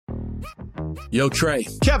Yo, Trey.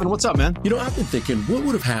 Kevin, what's up, man? You know, I've been thinking, what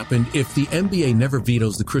would have happened if the NBA never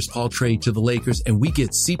vetoes the Chris Paul trade to the Lakers and we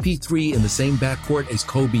get CP3 in the same backcourt as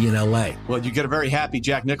Kobe in LA? Well, you get a very happy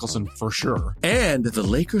Jack Nicholson for sure. And the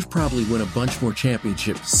Lakers probably win a bunch more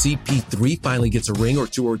championships. CP3 finally gets a ring or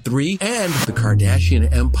 2 or 3, and the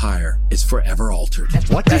Kardashian empire is forever altered.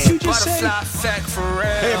 What did you just say?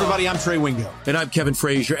 Hey, everybody, I'm Trey Wingo. And I'm Kevin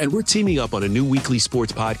Frazier, and we're teaming up on a new weekly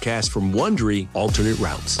sports podcast from Wondery, Alternate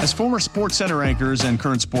Routes. As former Sports Center anchors and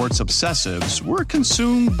current sports obsessives, we're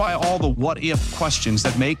consumed by all the what-if questions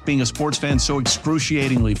that make being a sports fan so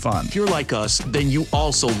excruciatingly fun. If you're like us, then you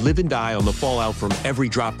also live and die on the fallout from every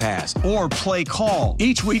drop pass. Or play call.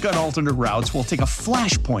 Each week on Alternate Routes, we'll take a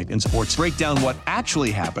flashpoint in sports, break down what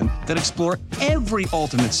actually happened, then explore every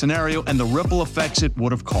alternate scenario and the ripple effects it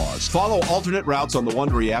would have caused. Follow Alternate Routes on the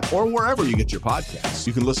Wondery app or wherever you get your podcasts.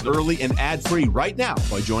 You can listen early and ad-free right now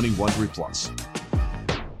by joining Wondery Plus.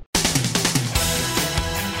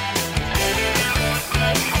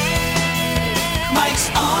 Mike's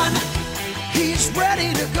on. He's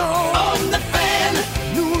ready to go. On the Fan.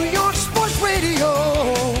 New York Sports Radio.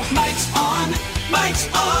 Mike's on. Mike's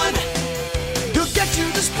on. He'll get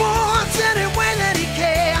you the sports any way that he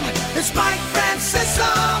can. It's Mike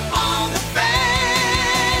Francesa on the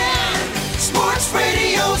Fan. Sports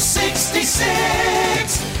Radio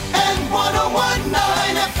 66 and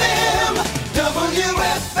 101.9 FM.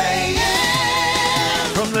 WFAN.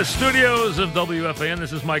 From the studios of WFAN,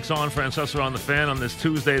 this is Mike's on, Francesa on the Fan on this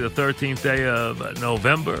Tuesday, the 13th day of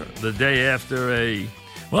November, the day after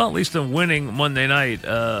at least a winning Monday night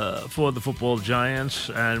for the football Giants.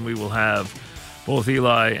 And we will have both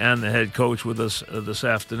Eli and the head coach with us this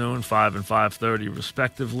afternoon, 5 and 5:30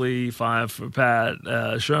 respectively. 5 for Pat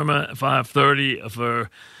Shermer, 5:30 for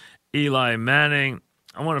Eli Manning.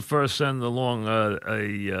 I want to first send along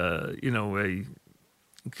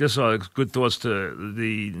just good thoughts to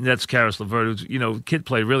the Nets' Karis LeVert, who's, kid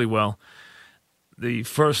played really well. The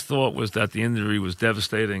first thought was that the injury was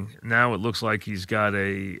devastating. Now it looks like he's got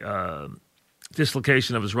a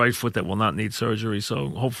dislocation of his right foot that will not need surgery. So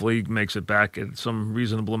hopefully he makes it back in some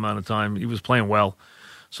reasonable amount of time. He was playing well.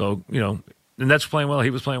 So, the Nets playing well.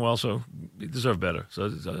 He was playing well, so he deserved better. So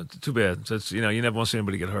it's too bad. So it's, you never want to see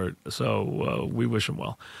anybody get hurt. So we wish him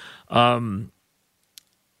well.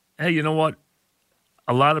 Hey, you know what?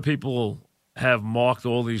 A lot of people have marked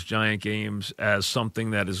all these Giant games as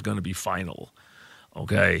something that is going to be final.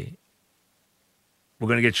 Okay? We're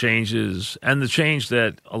going to get changes. And the change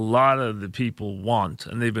that a lot of the people want,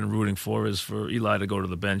 and they've been rooting for, is for Eli to go to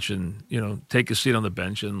the bench and, take a seat on the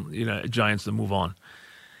bench and, Giants to move on.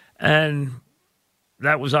 And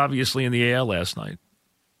that was obviously in the air last night.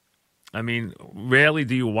 I mean, rarely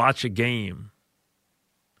do you watch a game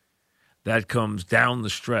that comes down the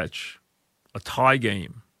stretch, a tie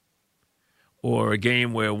game, or a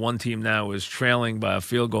game where one team now is trailing by a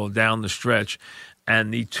field goal down the stretch,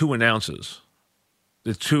 and the two announcers,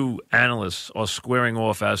 the two analysts, are squaring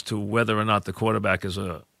off as to whether or not the quarterback is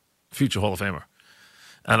a future Hall of Famer,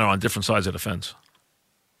 and are on different sides of the fence.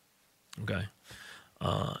 Okay.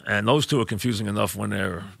 And those two are confusing enough when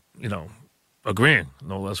they're, agreeing,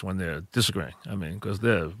 no less when they're disagreeing. I mean, because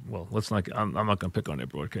I'm not going to pick on their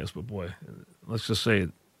broadcast, but boy, let's just say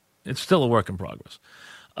it's still a work in progress.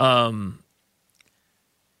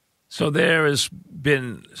 So there has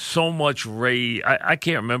been so much I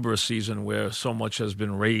can't remember a season where so much has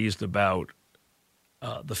been raised about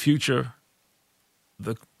the future,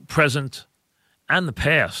 the present, and the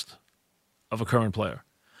past of a current player.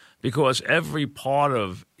 Because every part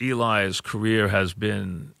of Eli's career has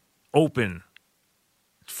been open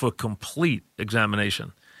for complete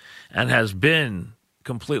examination and has been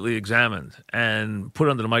completely examined and put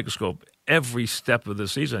under the microscope every step of the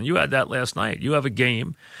season. You had that last night. You have a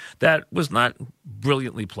game that was not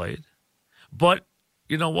brilliantly played, but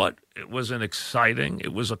you know what? It was an exciting,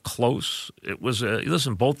 it was a close,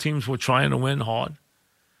 listen, both teams were trying to win hard.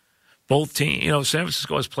 Both teams, San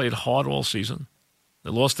Francisco has played hard all season. They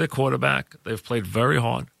lost their quarterback. They've played very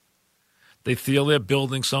hard. They feel they're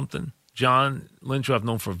building something. John Lynch, who I've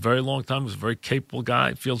known for a very long time, is a very capable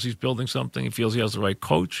guy. Feels he's building something. He feels he has the right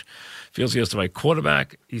coach. Feels he has the right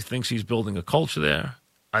quarterback. He thinks he's building a culture there.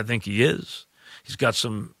 I think he is. He's got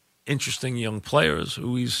some interesting young players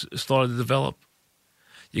who he's started to develop.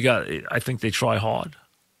 I think they try hard.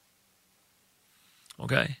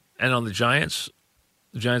 Okay? And on the Giants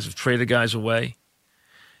have traded guys away.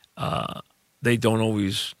 They don't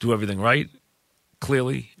always do everything right,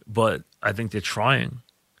 clearly, but I think they're trying.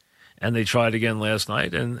 And they tried again last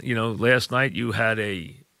night. And, last night you had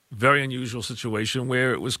a very unusual situation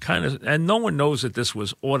where it was kind of, and no one knows that this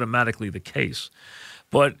was automatically the case,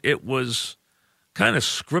 but it was kind of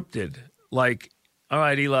scripted. Like, all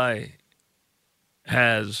right, Eli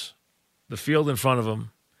has the field in front of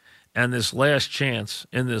him and this last chance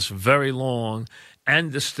in this very long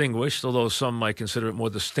and distinguished, although some might consider it more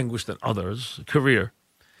distinguished than others, career.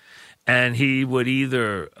 And he would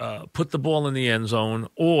either put the ball in the end zone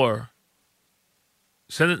or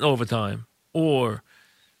send it in overtime or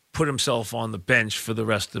put himself on the bench for the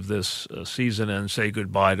rest of this season and say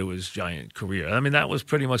goodbye to his Giant career. I mean, that was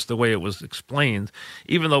pretty much the way it was explained,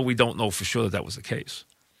 even though we don't know for sure that was the case.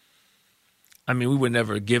 I mean, we were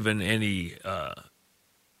never given any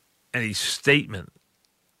statement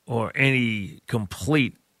or any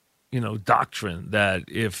complete, doctrine that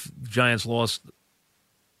if Giants lost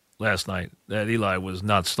last night, that Eli was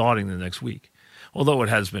not starting the next week, although it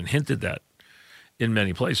has been hinted at in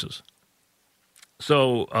many places.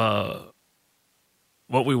 So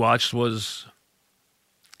what we watched was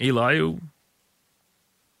Eli, who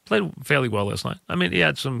played fairly well last night. I mean, he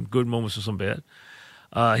had some good moments and some bad.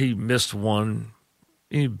 He missed one.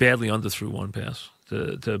 He badly underthrew one pass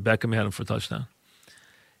to Beckham. He had him for a touchdown.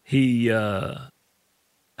 He had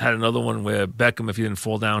another one where Beckham, if he didn't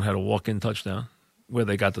fall down, had a walk-in touchdown where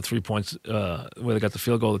they got the 3 points, where they got the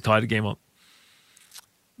field goal to tie the game up.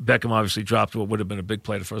 Beckham obviously dropped what would have been a big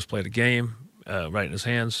play, the first play of the game, right in his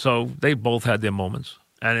hands. So they both had their moments.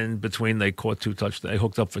 And in between, they caught they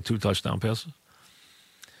hooked up for 2 touchdown passes.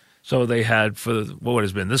 So they had, for what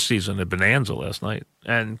has been this season, a bonanza last night.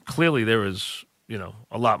 And clearly there is,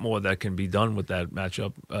 a lot more that can be done with that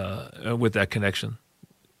matchup, with that connection.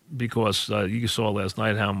 Because you saw last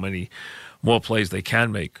night how many more plays they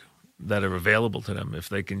can make that are available to them if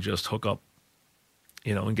they can just hook up,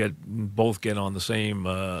 and both get on the same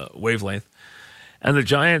wavelength. And the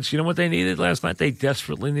Giants, what they needed last night? They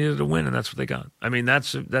desperately needed a win, and that's what they got. I mean,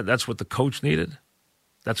 that's what the coach needed.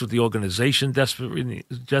 That's what the organization desperately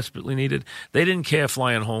needed. They didn't care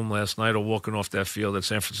flying home last night or walking off that field that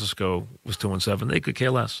San Francisco was 2-7. They could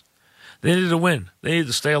care less. They needed a win. They needed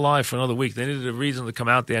to stay alive for another week. They needed a reason to come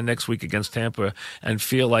out there next week against Tampa and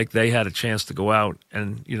feel like they had a chance to go out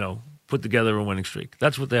and, put together a winning streak.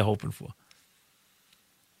 That's what they're hoping for.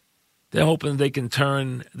 They're hoping they can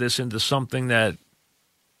turn this into something that,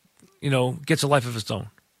 gets a life of its own,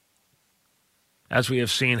 as we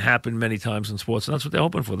have seen happen many times in sports. And that's what they're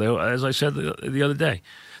hoping for. As I said the other day,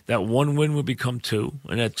 that 1 win would become 2,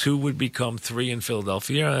 and that 2 would become 3 in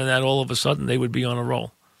Philadelphia, and that all of a sudden they would be on a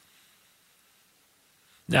roll.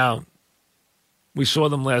 Now, we saw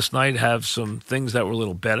them last night have some things that were a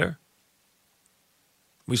little better.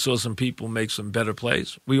 We saw some people make some better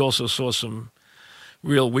plays. We also saw some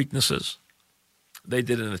real weaknesses. They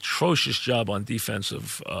did an atrocious job on defense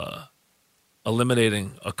of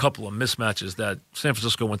eliminating a couple of mismatches that San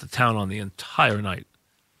Francisco went to town on the entire night.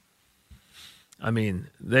 I mean,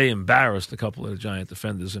 they embarrassed a couple of the Giant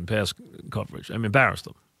defenders in pass coverage. I mean, embarrassed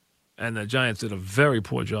them. And the Giants did a very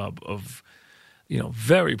poor job of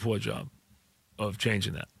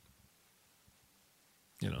changing that.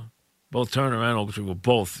 Both Turner and Ogletree were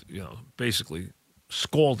both, basically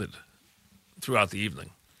scalded throughout the evening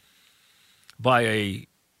by a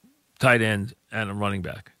tight end and a running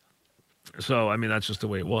back. So, I mean, that's just the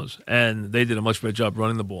way it was. And they did a much better job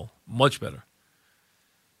running the ball, much better,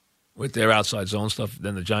 with their outside zone stuff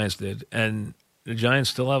than the Giants did. And the Giants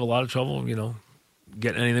still have a lot of trouble,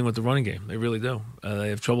 getting anything with the running game. They really do. They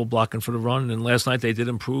have trouble blocking for the run. And last night they did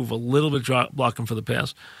improve a little bit blocking for the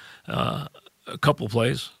pass. A couple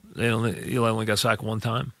plays. Eli only got sacked one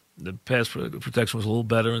time. The pass protection was a little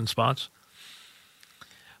better in spots.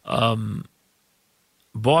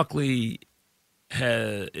 Barkley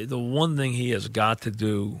the one thing he has got to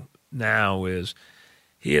do now is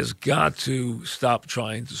he has got to stop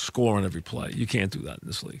trying to score on every play. You can't do that in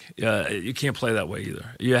this league. You can't play that way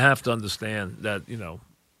either. You have to understand that,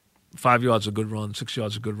 5 yards a good run, 6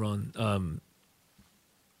 yards a good run.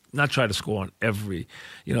 Not try to score on every,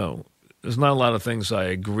 there's not a lot of things I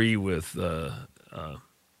agree with that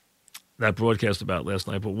broadcast about last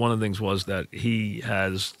night, but one of the things was that he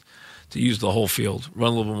has to use the whole field,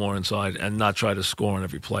 run a little bit more inside, and not try to score on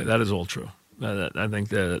every play. That is all true. I think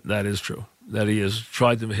that is true, that he has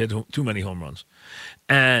tried to hit too many home runs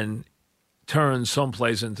and turn some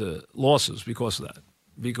plays into losses because of that.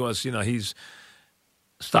 Because, he's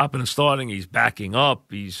stopping and starting, he's backing up,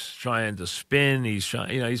 he's trying to spin, he's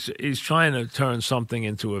trying to turn something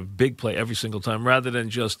into a big play every single time rather than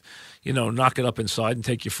just, knock it up inside and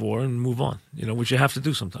take you 4 and move on, which you have to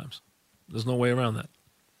do sometimes. There's no way around that.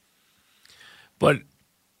 But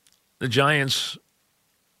the Giants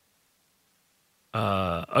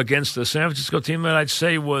against the San Francisco team that I'd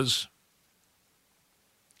say was,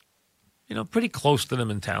 pretty close to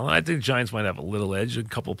them in talent. I think the Giants might have a little edge in a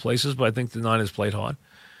couple of places, but I think the Niners played hard.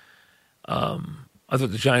 I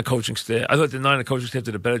thought the Niners coaching staff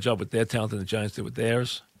did a better job with their talent than the Giants did with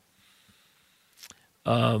theirs.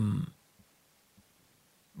 But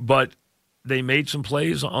they made some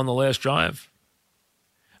plays on the last drive.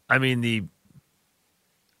 I mean,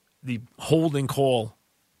 the holding call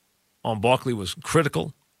on Barkley was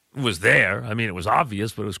critical. It was there. I mean, it was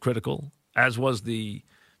obvious, but it was critical, as was the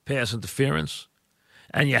pass interference.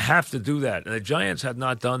 And you have to do that. And the Giants had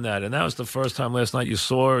not done that. And that was the first time last night you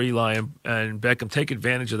saw Eli and Beckham take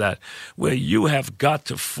advantage of that, where you have got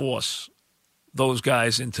to force those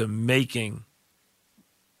guys into making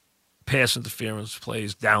pass interference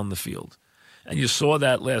plays down the field. And you saw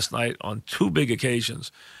that last night on two big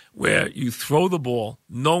occasions where you throw the ball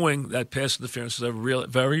knowing that pass interference is a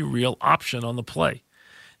very real option on the play.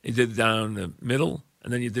 You did it down the middle,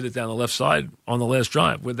 and then you did it down the left side on the last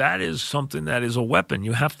drive, where that is something that is a weapon.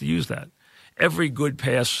 You have to use that. Every good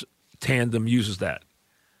pass tandem uses that.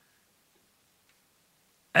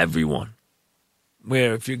 Everyone.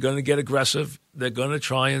 Where if you're going to get aggressive, they're going to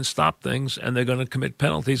try and stop things, and they're going to commit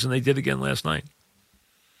penalties, and they did again last night.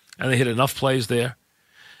 And they hit enough plays there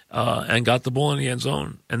and got the ball in the end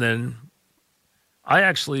zone. And then I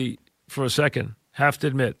actually, for a second, have to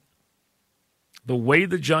admit, the way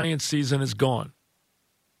the Giants season is gone,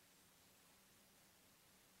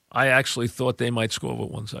 I actually thought they might score with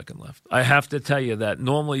 1 second left. I have to tell you that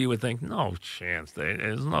normally you would think, no chance.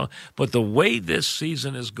 There's no. But the way this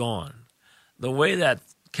season is gone, the way that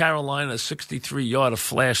Carolina 63-yarder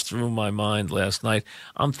flashed through my mind last night,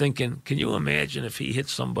 I'm thinking, can you imagine if he hit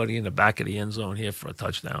somebody in the back of the end zone here for a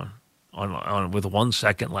touchdown with 1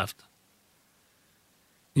 second left?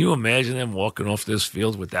 Can you imagine them walking off this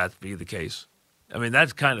field? Would that be the case? I mean,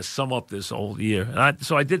 that's kind of sum up this whole year. And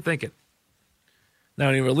so I did think it. Now,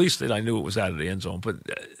 when he released it, I knew it was out of the end zone, but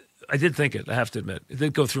I did think it, I have to admit. It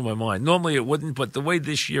did go through my mind. Normally it wouldn't, but the way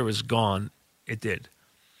this year is gone, it did.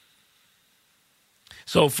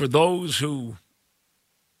 So for those who,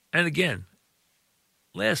 and again,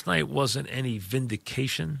 last night wasn't any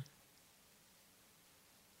vindication.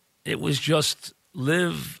 It was just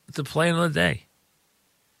live to play another day.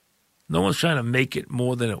 No one's trying to make it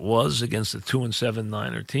more than it was against a 2-7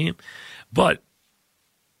 Niner team. But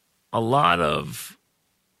a lot of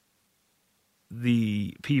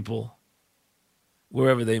the people,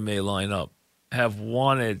 wherever they may line up, have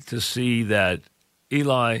wanted to see that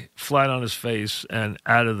Eli flat on his face and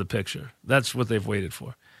out of the picture. That's what they've waited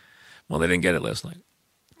for. Well, they didn't get it last night.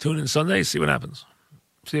 Tune in Sunday, see what happens.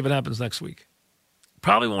 See if it happens next week.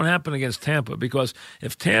 Probably won't happen against Tampa, because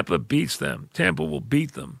if Tampa beats them, Tampa will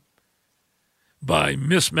beat them by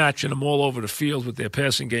mismatching them all over the field with their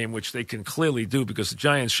passing game, which they can clearly do, because the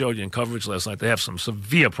Giants showed you in coverage last night they have some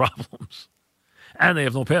severe problems. And they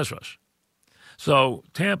have no pass rush. So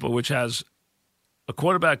Tampa, which has a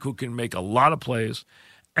quarterback who can make a lot of plays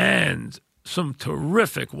and some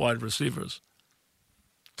terrific wide receivers,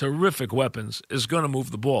 terrific weapons, is going to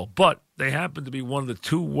move the ball. But they happen to be one of the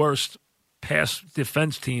two worst pass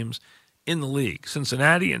defense teams in the league.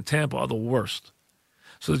 Cincinnati and Tampa are the worst.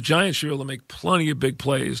 So the Giants should be able to make plenty of big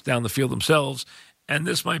plays down the field themselves. And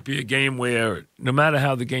this might be a game where, no matter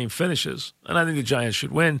how the game finishes, and I think the Giants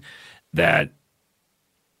should win, that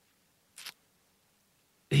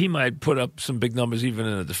he might put up some big numbers even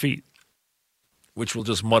in a defeat, which will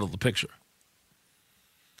just muddle the picture.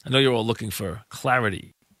 I know you're all looking for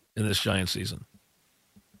clarity in this Giants season,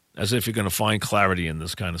 as if you're going to find clarity in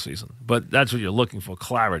this kind of season. But that's what you're looking for,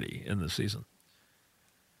 clarity in this season.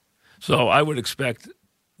 So I would expect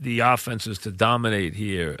the offenses to dominate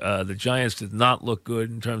here. The Giants did not look good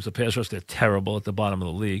in terms of pass rush. They're terrible at the bottom of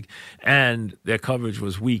the league. And their coverage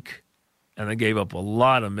was weak. And they gave up a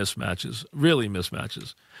lot of mismatches, really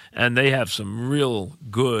mismatches. And they have some real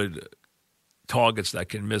good targets that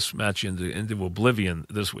can mismatch into oblivion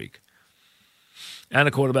this week. And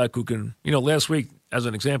a quarterback who can, last week, as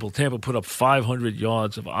an example, Tampa put up 500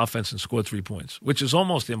 yards of offense and scored 3 points, which is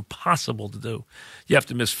almost impossible to do. You have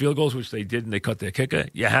to miss field goals, which they did, and they cut their kicker.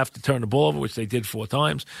 You have to turn the ball over, which they did 4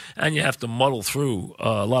 times. And you have to muddle through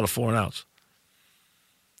a lot of 4-and-outs.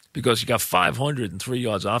 Because you got 503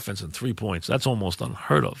 yards offense and 3 points. That's almost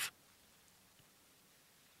unheard of.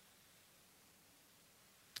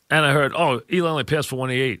 And I heard, Eli only passed for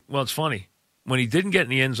 188. Well, it's funny. When he didn't get in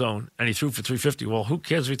the end zone and he threw for 350, well, who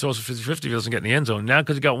cares if he throws for 350 if he doesn't get in the end zone? Now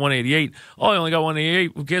because he got 188, he only got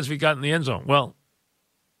 188, who cares if he got in the end zone? Well,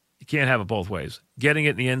 You can't have it both ways. Getting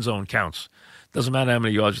it in the end zone counts. Doesn't matter how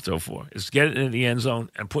many yards you throw for. It's getting it in the end zone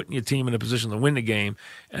and putting your team in a position to win the game,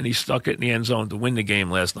 and he stuck it in the end zone to win the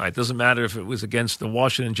game last night. Doesn't matter if it was against the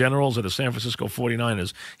Washington Generals or the San Francisco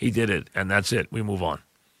 49ers. He did it, and that's it. We move on.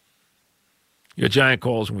 Your Giant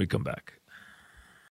calls when we come back.